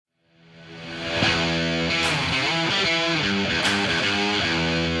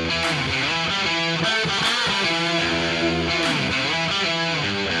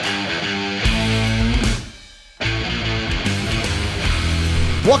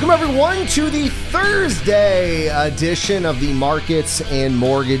Welcome, everyone, to the Thursday edition of the Markets and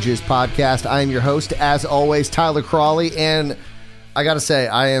Mortgages podcast. I am your host, as always, Tyler Crawley, and I got to say,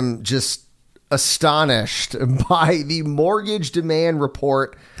 I am just astonished by the mortgage demand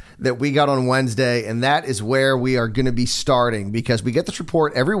report that we got on Wednesday, and that is where we are going to be starting because we get this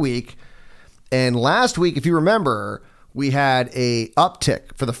report every week. And last week, if you remember, we had a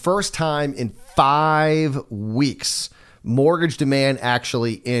uptick for the first time in 5 weeks. Mortgage demand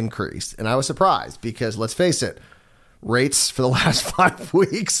actually increased. And I was surprised because, let's face it, rates for the last 5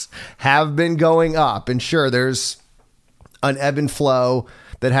 weeks have been going up. And sure, there's an ebb and flow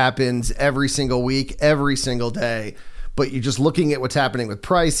that happens every single week, every single day. But you're just looking at what's happening with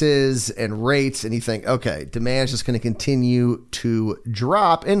prices and rates, and you think, okay, demand is just going to continue to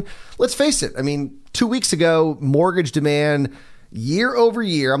drop. And let's face it, I mean, 2 weeks ago, mortgage demand year over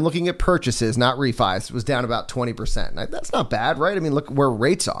year, I'm looking at purchases, not refis, was down about 20%. Now, that's not bad, right? I mean, look where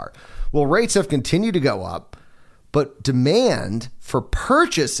rates are. Well, rates have continued to go up, but demand for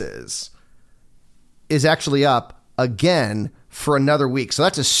purchases is actually up again for another week. So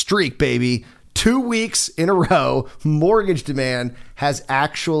that's a streak, baby. 2 weeks in a row, mortgage demand has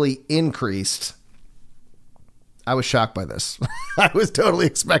actually increased. I was shocked by this. I was totally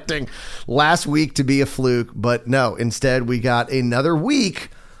expecting last week to be a fluke, but no, instead we got another week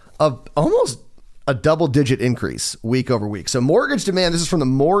of almost a double-digit increase week over week. So mortgage demand, this is from the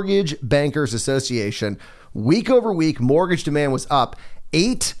Mortgage Bankers Association. Week over week, mortgage demand was up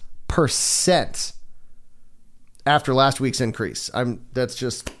 8% after last week's increase. I'm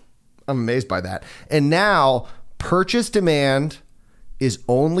amazed by that. And now purchase demand is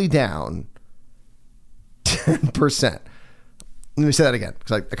only down 10%. Let me say that again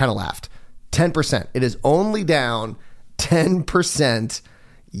because I kind of laughed. 10%. It is only down 10%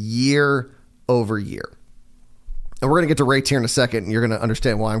 year over year. And we're going to get to rates here in a second, and you're going to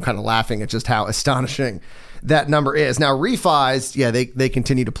understand why I'm kind of laughing at just how astonishing that number is. Now, refis, yeah, they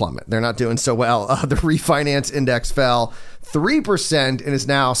continue to plummet. They're not doing so well. The refinance index fell 3% and is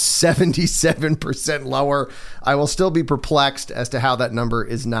now 77% lower. I will still be perplexed as to how that number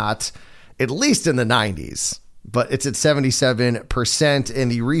is not at least in the 90s, but it's at 77%.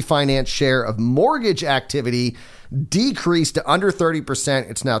 And the refinance share of mortgage activity decreased to under 30%.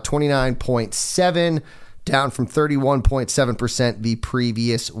 It's now 29.7%, down from 31.7% the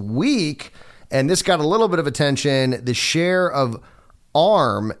previous week. And this got a little bit of attention. The share of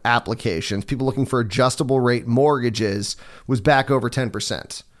ARM applications, people looking for adjustable rate mortgages, was back over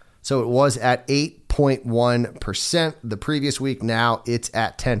 10%. So it was at 8.1% the previous week. Now it's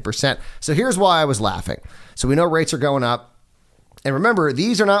at 10%. So here's why I was laughing. So we know rates are going up. And remember,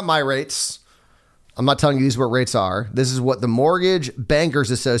 these are not my rates. I'm not telling you these are what rates are. This is what the Mortgage Bankers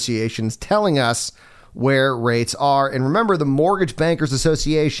Association is telling us where rates are. And remember, the Mortgage Bankers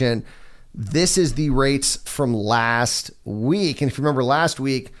Association, this is the rates from last week. And if you remember, last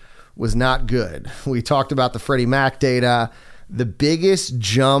week was not good. We talked about the Freddie Mac data. The biggest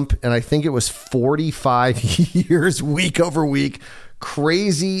jump, and I think it was 45 years, week over week,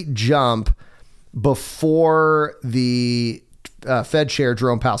 crazy jump before the Fed chair,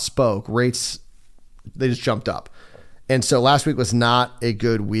 Jerome Powell, spoke. Rates, they just jumped up. And so last week was not a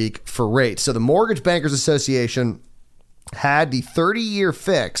good week for rates. So the Mortgage Bankers Association had the 30-year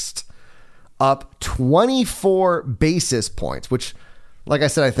fixed up 24 basis points, which, like I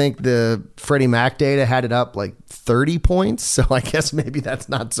said, I think the Freddie Mac data had it up like 30 points. So I guess maybe that's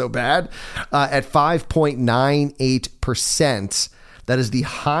not so bad. At 5.98%. That is the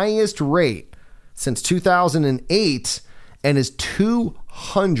highest rate since 2008 and is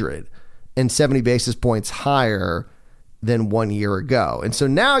 270 basis points higher than 1 year ago. And so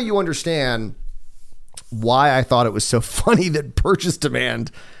now you understand why I thought it was so funny that purchase demand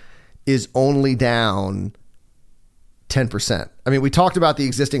is only down 10%. I mean, we talked about the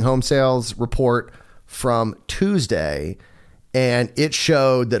existing home sales report from Tuesday, and it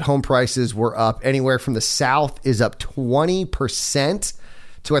showed that home prices were up anywhere from the South is up 20%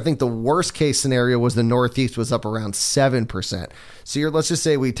 to, I think the worst case scenario was the Northeast was up around 7%. So let's just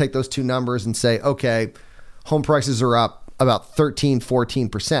say we take those two numbers and say, okay, home prices are up about 13,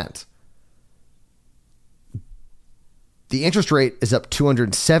 14%. The interest rate is up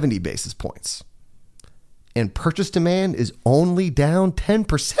 270 basis points. And purchase demand is only down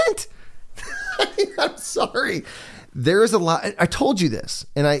 10%. I'm sorry. There is a lot. I told you this,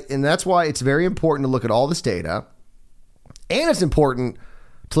 and that's why it's very important to look at all this data. And it's important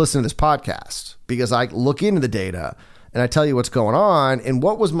to listen to this podcast because I look into the data and I tell you what's going on. And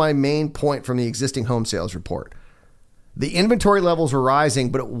what was my main point from the existing home sales report? The inventory levels were rising,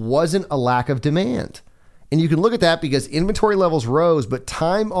 but it wasn't a lack of demand. And you can look at that because inventory levels rose, but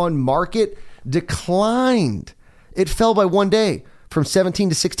time on market declined. It fell by 1 day from 17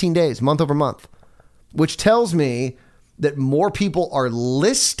 to 16 days, month over month, which tells me that more people are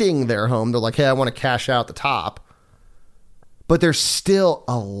listing their home. They're like, hey, I want to cash out the top. But there's still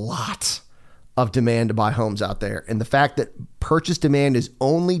a lot of demand to buy homes out there. And the fact that purchase demand is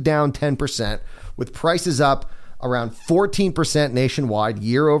only down 10%, with prices up around 14% nationwide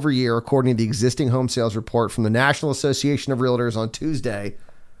year over year, according to the existing home sales report from the National Association of Realtors on Tuesday.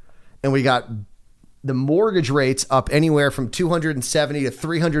 And we got the mortgage rates up anywhere from 270 to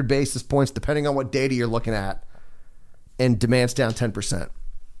 300 basis points, depending on what data you're looking at. And demand's down 10%.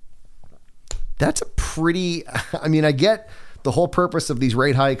 That's a pretty, I mean, I get the whole purpose of these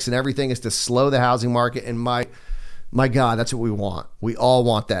rate hikes and everything is to slow the housing market. And my God, that's what we want. We all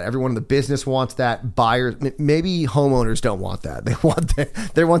want that. Everyone in the business wants that. Buyers, maybe homeowners don't want that.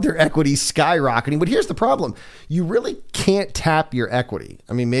 They want their equity skyrocketing. But here's the problem. You really can't tap your equity.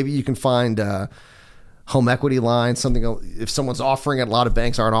 I mean, maybe you can find a home equity line, something, if someone's offering it, a lot of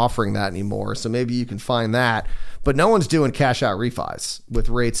banks aren't offering that anymore. So maybe you can find that. But no one's doing cash out refis with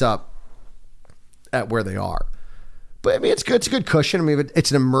rates up at where they are. But I mean, it's good. It's a good cushion. I mean,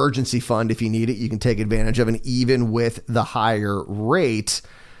 it's an emergency fund. If you need it, you can take advantage of it, even with the higher rate.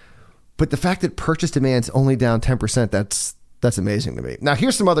 But the fact that purchase demand's only down 10%, that's amazing to me. Now,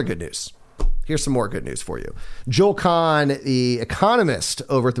 here's some other good news. Here's some more good news for you. Joel Kahn, the economist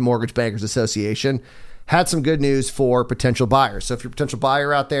over at the Mortgage Bankers Association, had some good news for potential buyers. So if you're a potential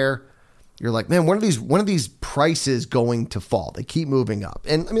buyer out there, you're like, man, when are these prices going to fall? They keep moving up.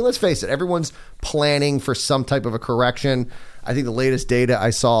 And I mean, let's face it, everyone's planning for some type of a correction. I think the latest data I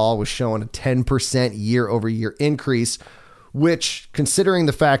saw was showing a 10% year over year increase, which, considering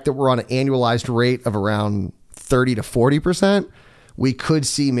the fact that we're on an annualized rate of around 30 to 40%, we could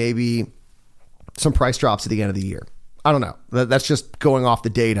see maybe some price drops at the end of the year. I don't know. That's just going off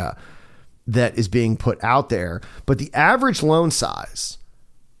the data that is being put out there. But the average loan size,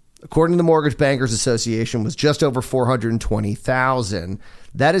 according to the Mortgage Bankers Association, was just over $420,000.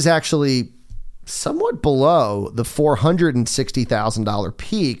 That is actually somewhat below the $460,000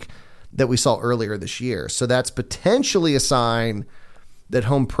 peak that we saw earlier this year. So that's potentially a sign that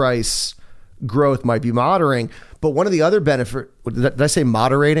home price growth might be moderating. But one of the other benefits, did I say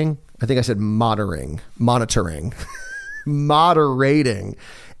moderating? I think I said monitoring. Moderating.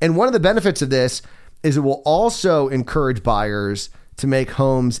 And one of the benefits of this is it will also encourage buyers to make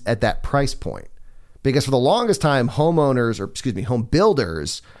homes at that price point. Because for the longest time, home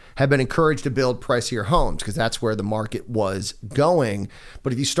builders have been encouraged to build pricier homes because that's where the market was going.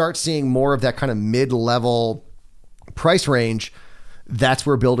 But if you start seeing more of that kind of mid-level price range, that's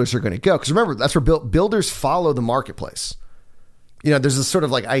where builders are going to go. Because remember, that's where builders follow the marketplace. You know, there's this sort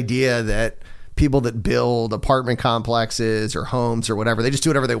of like idea that people that build apartment complexes or homes or whatever, they just do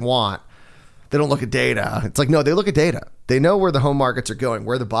whatever they want. They don't look at data. It's like, no, they look at data. They know where the home markets are going,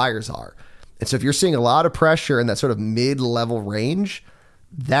 where the buyers are. And so if you're seeing a lot of pressure in that sort of mid-level range,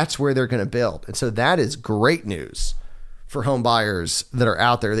 that's where they're going to build. And so that is great news for home buyers that are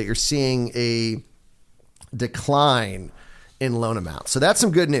out there, that you're seeing a decline in loan amounts. So that's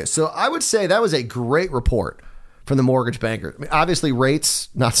some good news. So I would say that was a great report from the mortgage banker. I mean, obviously rates,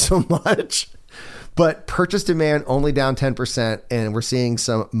 not so much, but purchase demand only down 10%. And we're seeing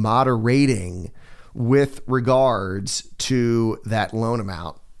some moderating with regards to that loan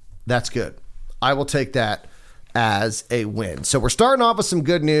amount. That's good. I will take that as a win. So we're starting off with some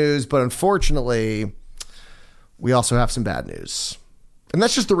good news, but unfortunately, we also have some bad news. And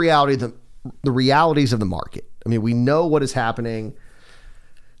that's just the realities of the market. I mean, we know what is happening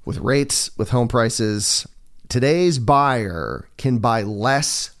with rates, with home prices. Today's buyer can buy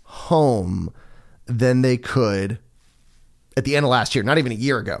less home than they could at the end of last year, not even a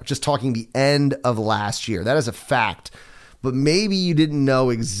year ago, just talking the end of last year. That is a fact. But maybe you didn't know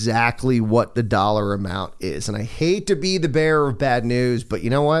exactly what the dollar amount is. And I hate to be the bearer of bad news, but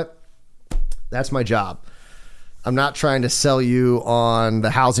you know what? That's my job. I'm not trying to sell you on the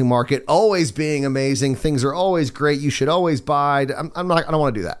housing market always being amazing. Things are always great. You should always buy. I don't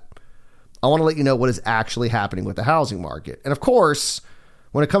want to do that. I want to let you know what is actually happening with the housing market. And of course,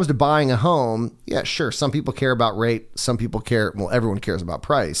 when it comes to buying a home, yeah, sure. Some people care about rate. Some people care. Well, everyone cares about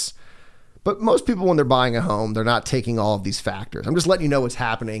price. But most people, when they're buying a home, they're not taking all of these factors. I'm just letting you know what's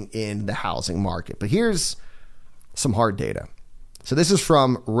happening in the housing market. But here's some hard data. So this is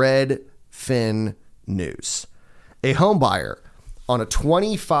from Redfin News. A home buyer on a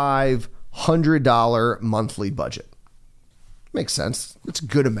 $2,500 monthly budget. Makes sense. It's a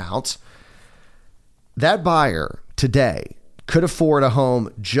good amount. That buyer today could afford a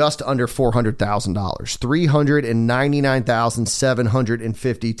home just under $400,000,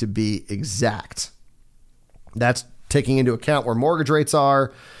 $399,750 to be exact. That's taking into account where mortgage rates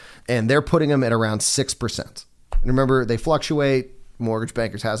are, and they're putting them at around 6%. And remember, they fluctuate. Mortgage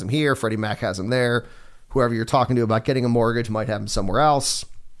bankers has them here. Freddie Mac has them there. Whoever you're talking to about getting a mortgage might have them somewhere else.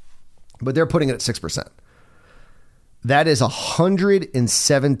 But they're putting it at 6%. That is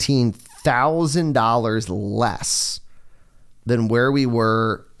 $117,000 less than where we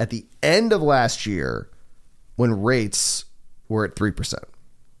were at the end of last year when rates were at 3%.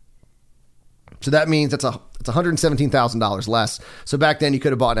 So that means it's $117,000 less. So back then you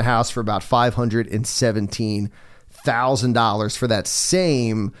could have bought a house for about $517,000 for that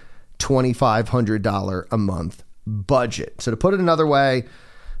same $2,500 a month budget. So to put it another way,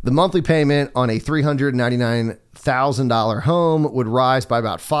 the monthly payment on a $399,000 home would rise by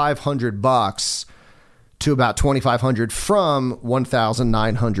about $500 to about $2,500 from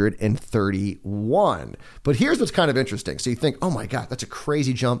 $1,931. But here's what's kind of interesting. So you think, oh my God, that's a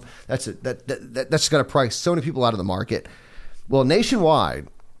crazy jump. That's going to price so many people out of the market. Well, nationwide,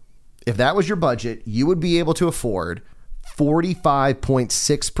 if that was your budget, you would be able to afford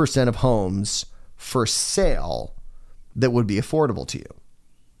 45.6% of homes for sale that would be affordable to you.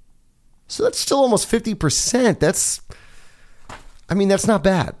 So that's still almost 50%. That's not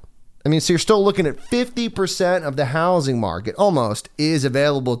bad. So you're still looking at 50% of the housing market almost is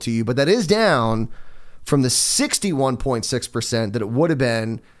available to you, but that is down from the 61.6% that it would have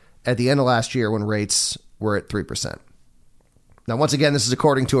been at the end of last year when rates were at 3%. Now, once again, this is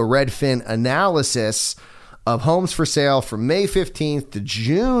according to a Redfin analysis of homes for sale from May 15th to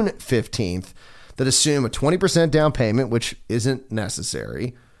June 15th that assume a 20% down payment, which isn't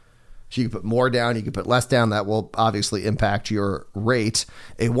necessary. So you can put more down, you can put less down. That will obviously impact your rate.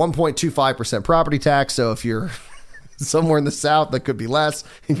 A 1.25% property tax. So if you're somewhere in the South, that could be less.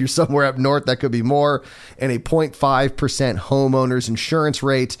 If you're somewhere up north, that could be more. And a 0.5% homeowners insurance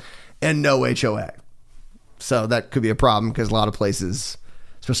rate and no HOA. So that could be a problem because a lot of places,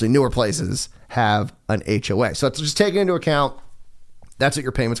 especially newer places, have an HOA. So it's just taking into account that's what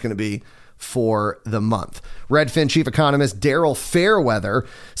your payment's going to be for the month. Redfin chief economist Daryl Fairweather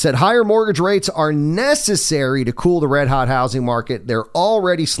said higher mortgage rates are necessary to cool the red-hot housing market. They're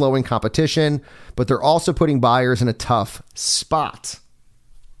already slowing competition, but they're also putting buyers in a tough spot.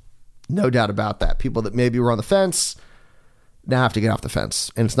 No doubt about that. People that maybe were on the fence now have to get off the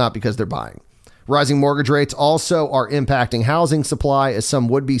fence, and it's not because they're buying. Rising mortgage rates also are impacting housing supply, as some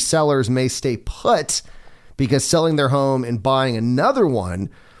would-be sellers may stay put because selling their home and buying another one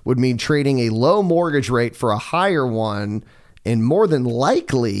would mean trading a low mortgage rate for a higher one, and more than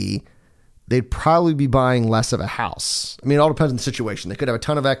likely, they'd probably be buying less of a house. It all depends on the situation. They could have a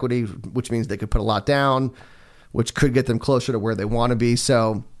ton of equity, which means they could put a lot down, which could get them closer to where they want to be.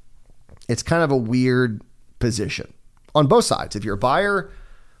 So it's kind of a weird position on both sides, if you're a buyer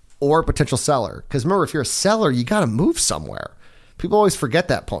or a potential seller. Because remember, if you're a seller, you got to move somewhere. People always forget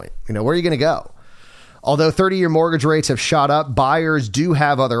that point. Where are you going to go? Although 30-year mortgage rates have shot up, buyers do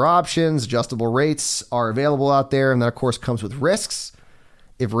have other options. Adjustable rates are available out there, and that, of course, comes with risks.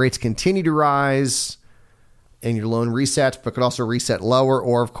 If rates continue to rise and your loan resets, but could also reset lower,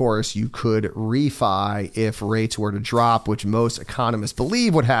 or, of course, you could refi if rates were to drop, which most economists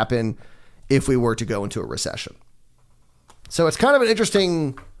believe would happen if we were to go into a recession. So it's kind of an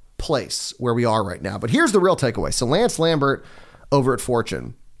interesting place where we are right now. But here's the real takeaway. So Lance Lambert over at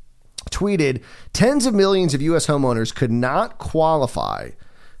Fortune tweeted, tens of millions of U.S. homeowners could not qualify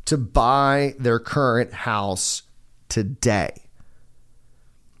to buy their current house today.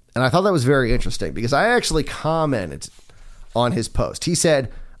 And I thought that was very interesting because I actually commented on his post. He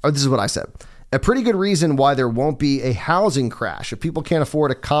said, this is what I said, a pretty good reason why there won't be a housing crash. If people can't afford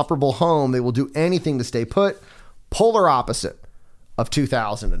a comparable home, they will do anything to stay put. Polar opposite of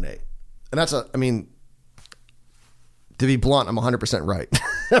 2008. And that's to be blunt, I'm 100% right.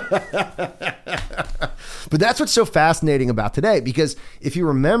 But that's what's so fascinating about today, because if you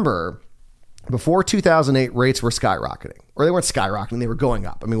remember, before 2008, rates were skyrocketing, or they weren't skyrocketing, they were going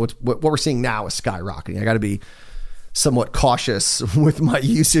up. What we're seeing now is skyrocketing. I got to be somewhat cautious with my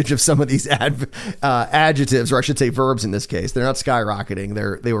usage of some of these adjectives, or I should say verbs in this case. They're not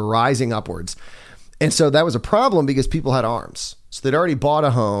skyrocketing. They were rising upwards. And so that was a problem because people had arms. So they'd already bought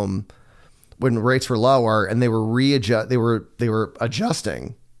a home when rates were lower, and they were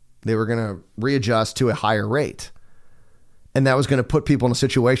adjusting. They were going to readjust to a higher rate. And that was going to put people in a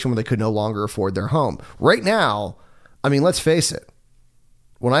situation where they could no longer afford their home. Right now, let's face it.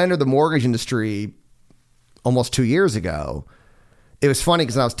 When I entered the mortgage industry almost 2 years ago, it was funny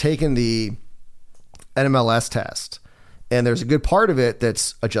because I was taking the NMLS test, And there's a good part of it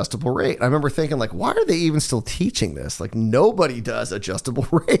that's adjustable rate. I remember thinking, like, why are they even still teaching this? Like, nobody does adjustable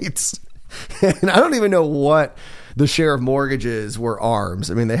rates. And I don't even know what the share of mortgages were ARMs.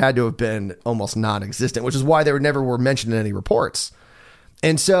 I mean, they had to have been almost non-existent, which is why they never were mentioned in any reports.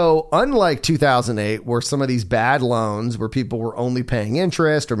 And so unlike 2008, where some of these bad loans where people were only paying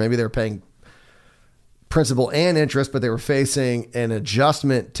interest, or maybe they were paying principal and interest, but they were facing an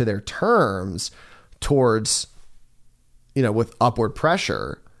adjustment to their terms towards, with upward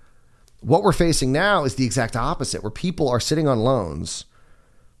pressure, what we're facing now is the exact opposite, where people are sitting on loans,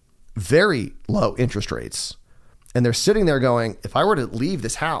 very low interest rates, and they're sitting there going, if I were to leave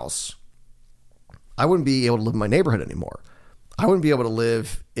this house, I wouldn't be able to live in my neighborhood anymore. I wouldn't be able to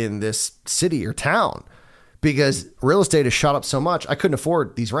live in this city or town because real estate has shot up so much. I couldn't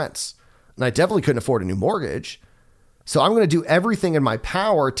afford these rents, and I definitely couldn't afford a new mortgage. So I'm going to do everything in my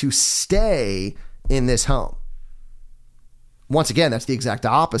power to stay in this home. Once again, that's the exact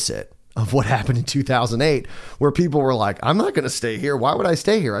opposite of what happened in 2008, where people were like, I'm not going to stay here. Why would I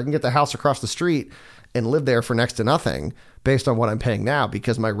stay here? I can get the house across the street and live there for next to nothing based on what I'm paying now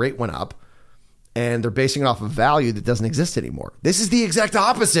because my rate went up, and they're basing it off of value that doesn't exist anymore. This is the exact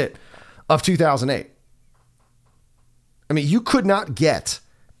opposite of 2008. I mean, you could not get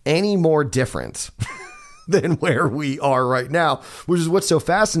any more different than where we are right now, which is what's so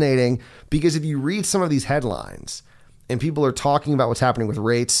fascinating, because if you read some of these headlines and people are talking about what's happening with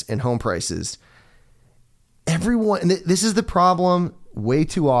rates and home prices, everyone, and this is the problem way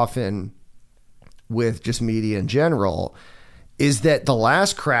too often with just media in general, is that the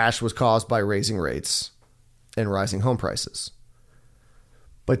last crash was caused by raising rates and rising home prices.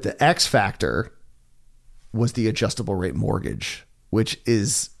 But the X factor was the adjustable rate mortgage, which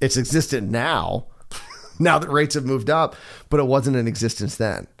it's existent now, now that rates have moved up, but it wasn't in existence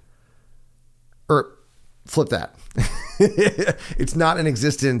then. Or flip that. It's not in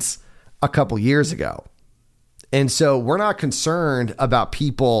existence a couple years ago. And so we're not concerned about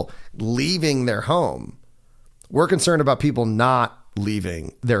people leaving their home. We're concerned about people not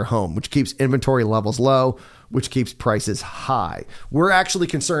leaving their home, which keeps inventory levels low, which keeps prices high. We're actually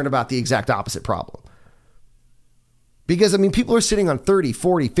concerned about the exact opposite problem. Because, I mean, people are sitting on 30,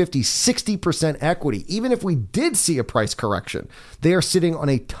 40, 50, 60% equity. Even if we did see a price correction, they are sitting on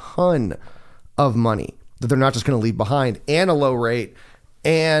a ton of money that they're not just going to leave behind, and a low rate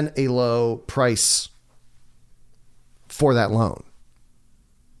and a low price for that loan.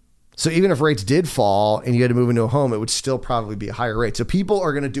 So even if rates did fall and you had to move into a home, it would still probably be a higher rate. So people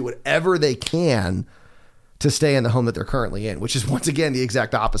are going to do whatever they can to stay in the home that they're currently in, which is once again the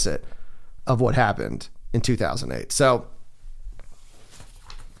exact opposite of what happened in 2008. So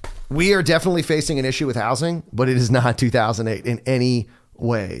we are definitely facing an issue with housing, but it is not 2008 in any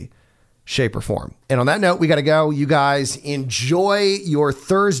way, shape, or form. And on that note, we got to go. You guys enjoy your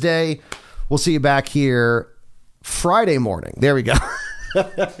Thursday. We'll see you back here Friday morning. There we go.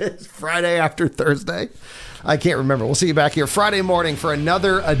 It's Friday after Thursday. I can't remember. We'll see you back here Friday morning for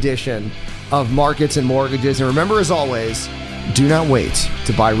another edition of Markets and Mortgages. And remember, as always, do not wait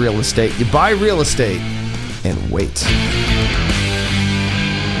to buy real estate. You buy real estate and wait.